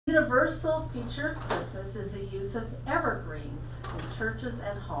Universal feature of Christmas is the use of evergreens in churches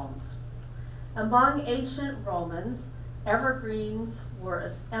and homes. Among ancient Romans, evergreens were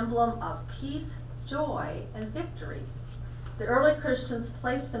an emblem of peace, joy, and victory. The early Christians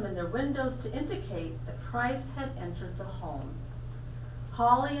placed them in their windows to indicate that Christ had entered the home.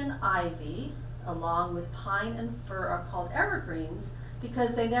 Holly and ivy, along with pine and fir, are called evergreens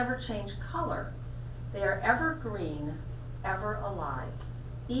because they never change color. They are evergreen, ever alive,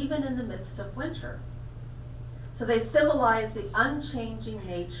 even in the midst of winter. So they symbolize the unchanging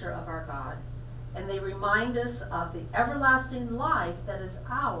nature of our God, and they remind us of the everlasting life that is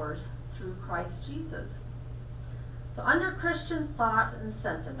ours through Christ Jesus. So under Christian thought and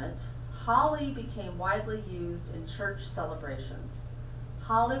sentiment, holly became widely used in church celebrations.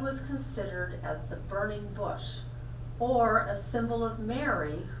 Holly was considered as the burning bush, or a symbol of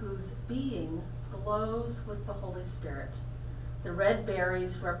Mary, whose being glows with the Holy Spirit. The red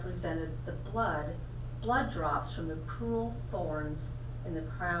berries represented the blood drops from the cruel thorns in the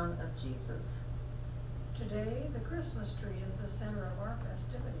crown of Jesus. Today, the Christmas tree is the center of our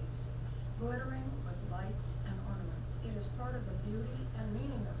festivities, glittering with lights and ornaments. It is part of the beauty and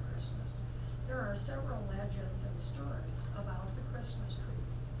meaning of Christmas. There are several legends and stories about the Christmas tree.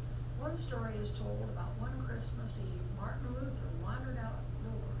 One story is told about one Christmas Eve, Martin Luther wandered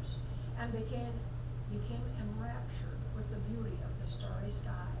outdoors and became enraptured with the beauty of the starry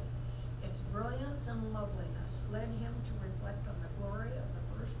sky. Its brilliance and loveliness led him to reflect on the glory of the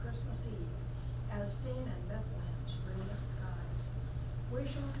first Christmas Eve, as seen in Bethlehem's radiant skies.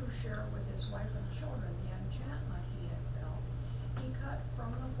 Wishing to share with his wife and children the enchantment he had felt, he cut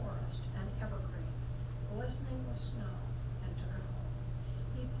from the forest an evergreen, glistening with snow, and took it home.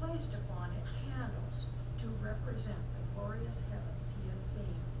 He placed upon it candles to represent the glorious heavens he had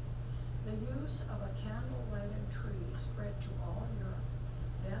seen. The use of a candle-lighted tree spread to all Europe.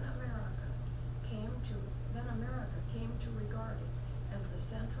 Then America came to regard it as the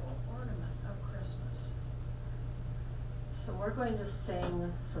central ornament of Christmas. So we're going to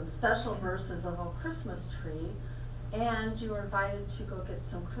sing some special verses of O Christmas Tree, and you are invited to go get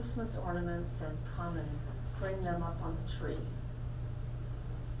some Christmas ornaments and come and bring them up on the tree.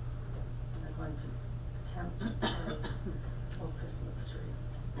 And I'm going to attempt to play O Christmas Tree.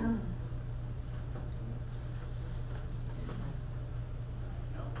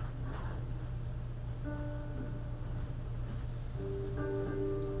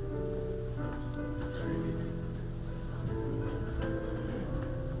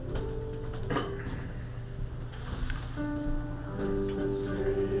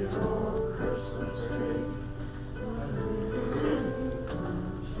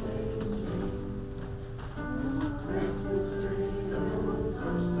 Christmas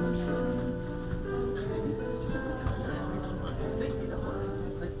tree,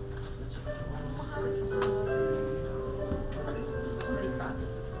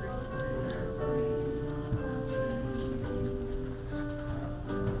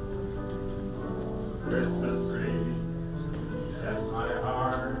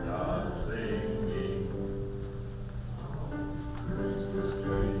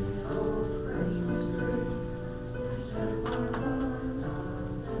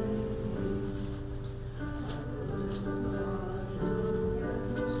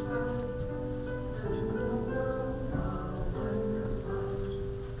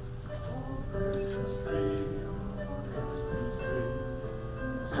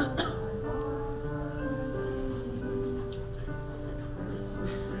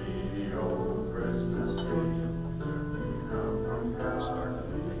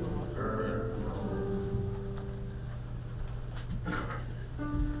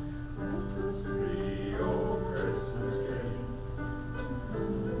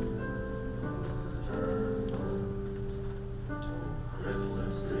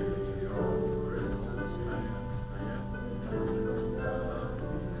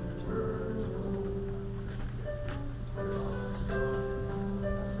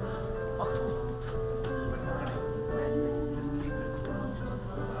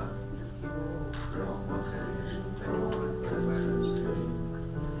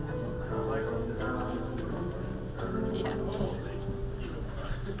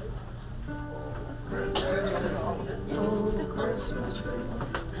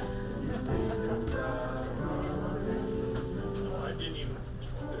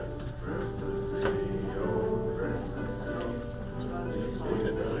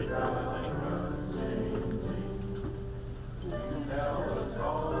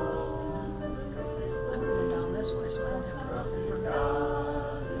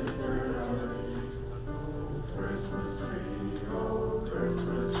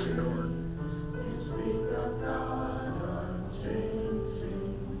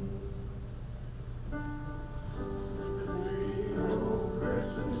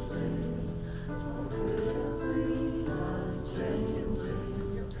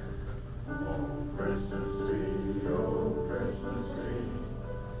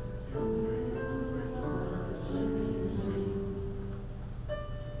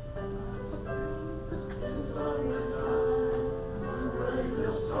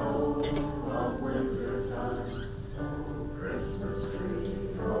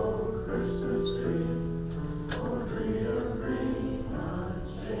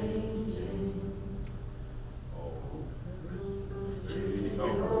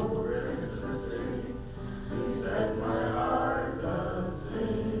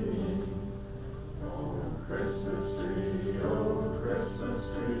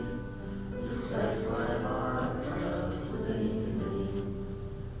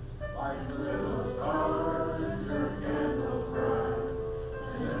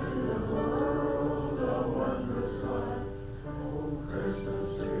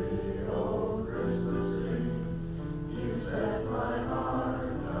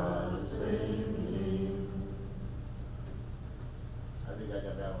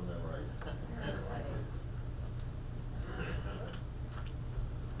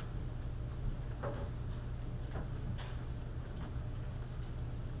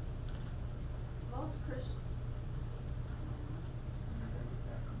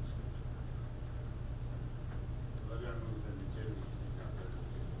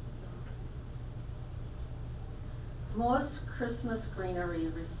 most Most Christmas greenery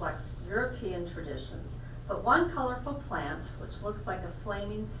reflects European traditions, but one colorful plant, which looks like a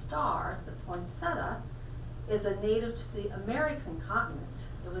flaming star, the poinsettia, is a native to the American continent.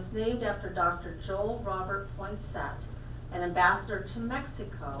 It was named after Dr. Joel Robert Poinsett, an ambassador to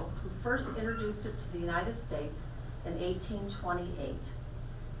Mexico, who first introduced it to the United States in 1828.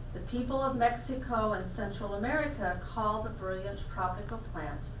 The people of Mexico and Central America call the brilliant tropical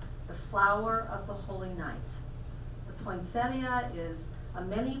plant the flower of the Holy Night. The poinsettia is a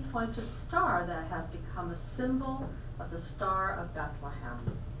many-pointed star that has become a symbol of the Star of Bethlehem.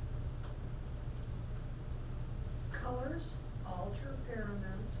 colors, altar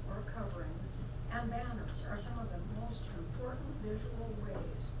pyramids or coverings, and banners are some of the most important visual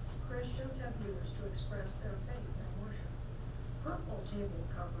ways Christians have used to express their faith and worship. Purple table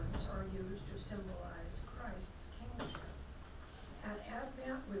coverings are used to symbolize Christ's kingship. At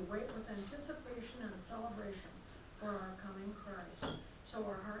Advent, we wait with anticipation and celebration for our coming Christ, so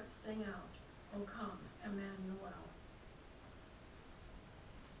our hearts sing out, "O come, Emmanuel."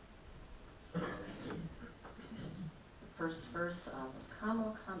 The first verse of Come,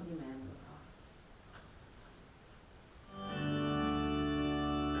 O Come, Emmanuel.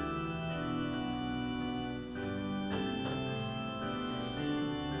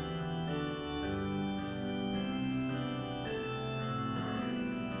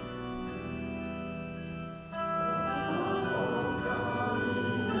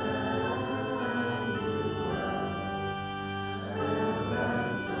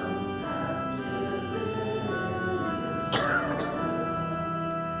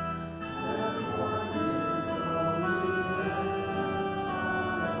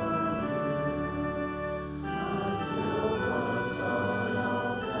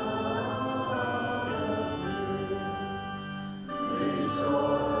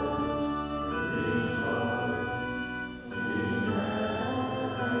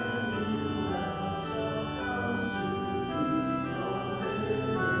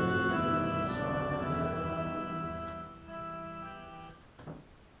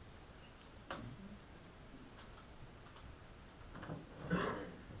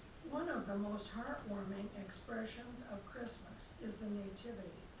 The most heartwarming expressions of Christmas is the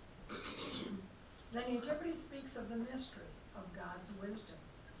Nativity. The Nativity speaks of the mystery of God's wisdom.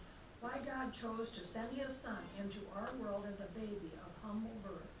 Why God chose to send his Son into our world as a baby of humble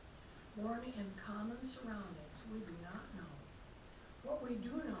birth, born in common surroundings, we do not know. What we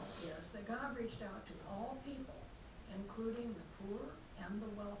do know is that God reached out to all people, including the poor and the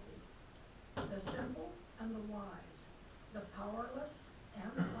wealthy, the simple and the wise, the powerless and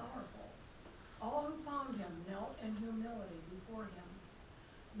the powerful. All who found him knelt in humility before him,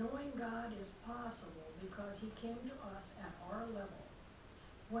 knowing God is possible because he came to us at our level.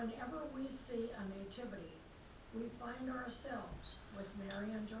 Whenever we see a nativity, we find ourselves with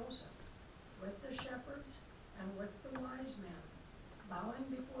Mary and Joseph, with the shepherds, and with the wise men, bowing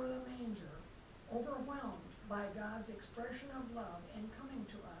before the manger, overwhelmed by God's expression of love in coming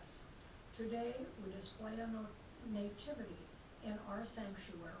to us. Today, we display a nativity in our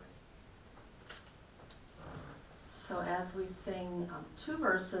sanctuary. So as we sing two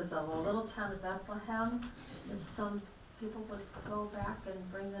verses of A Little Town of Bethlehem, if some people would go back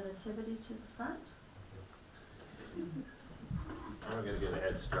and bring the nativity to the front. I'm going to get a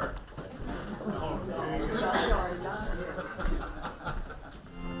head start.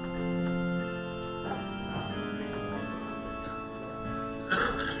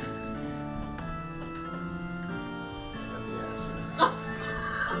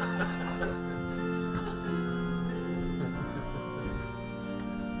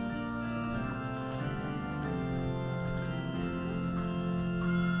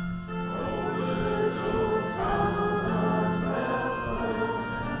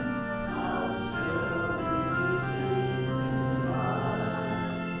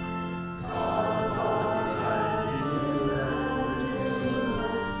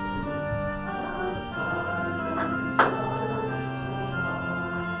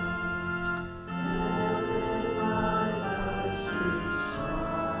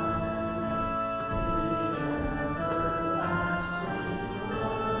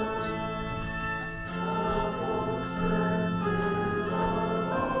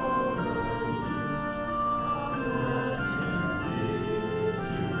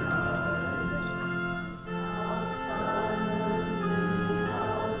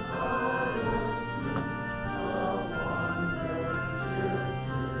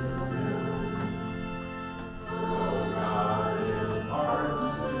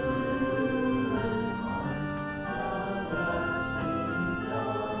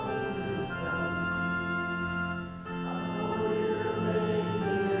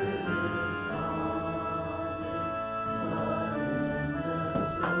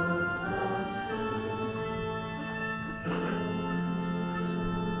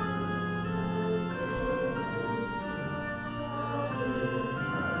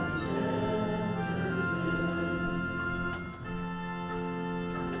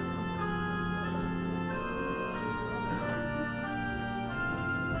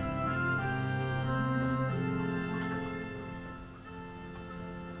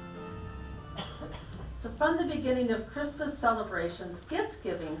 So from the beginning of Christmas celebrations, gift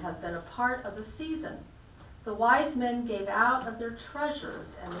giving has been a part of the season. The wise men gave out of their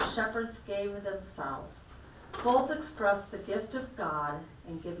treasures, and the shepherds gave of themselves. Both express the gift of God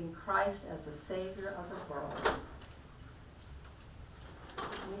in giving Christ as the Savior of the world.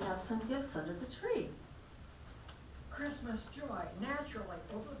 We have some gifts under the tree. Christmas joy naturally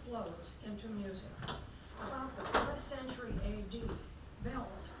overflows into music. About the 4th century A.D.,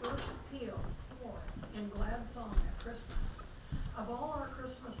 bells first pealed forth in glad song at Christmas. Of all our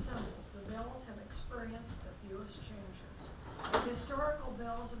Christmas symbols, the bells have experienced the fewest changes. Historical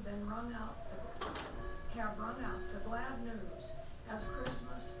bells have rung out the glad news as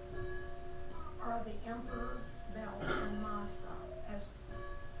Christmas are the Emperor Bell in Moscow, as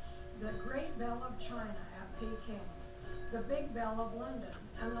the Great Bell of China at Peking, the Big Bell of London,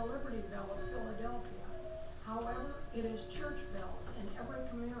 and the Liberty Bell of Philadelphia. However, it is church bells in every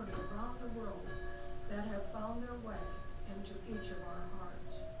community around the world that have found their way into each of our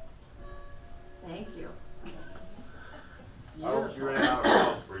hearts. Thank you. I hope you ran out of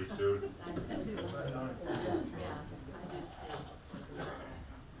bells pretty soon.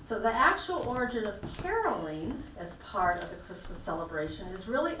 So the actual origin of caroling as part of the Christmas celebration is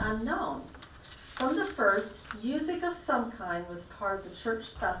really unknown. From the first, music of some kind was part of the church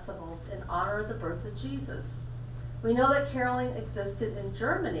festivals in honor of the birth of Jesus. We know that caroling existed in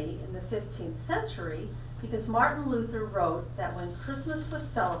Germany in the 15th century because Martin Luther wrote that when Christmas was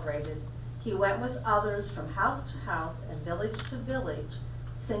celebrated, he went with others from house to house and village to village,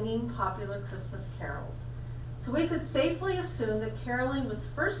 singing popular Christmas carols. So we could safely assume that caroling was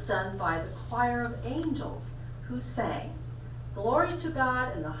first done by the choir of angels who sang, "Glory to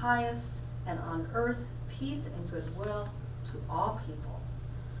God in the highest, and on earth peace and goodwill to all people."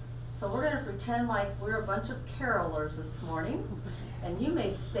 So we're going to pretend like we're a bunch of carolers this morning, and you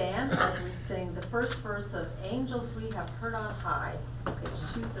may stand as we sing the first verse of Angels We Have Heard on High,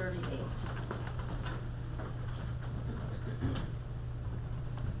 page 238.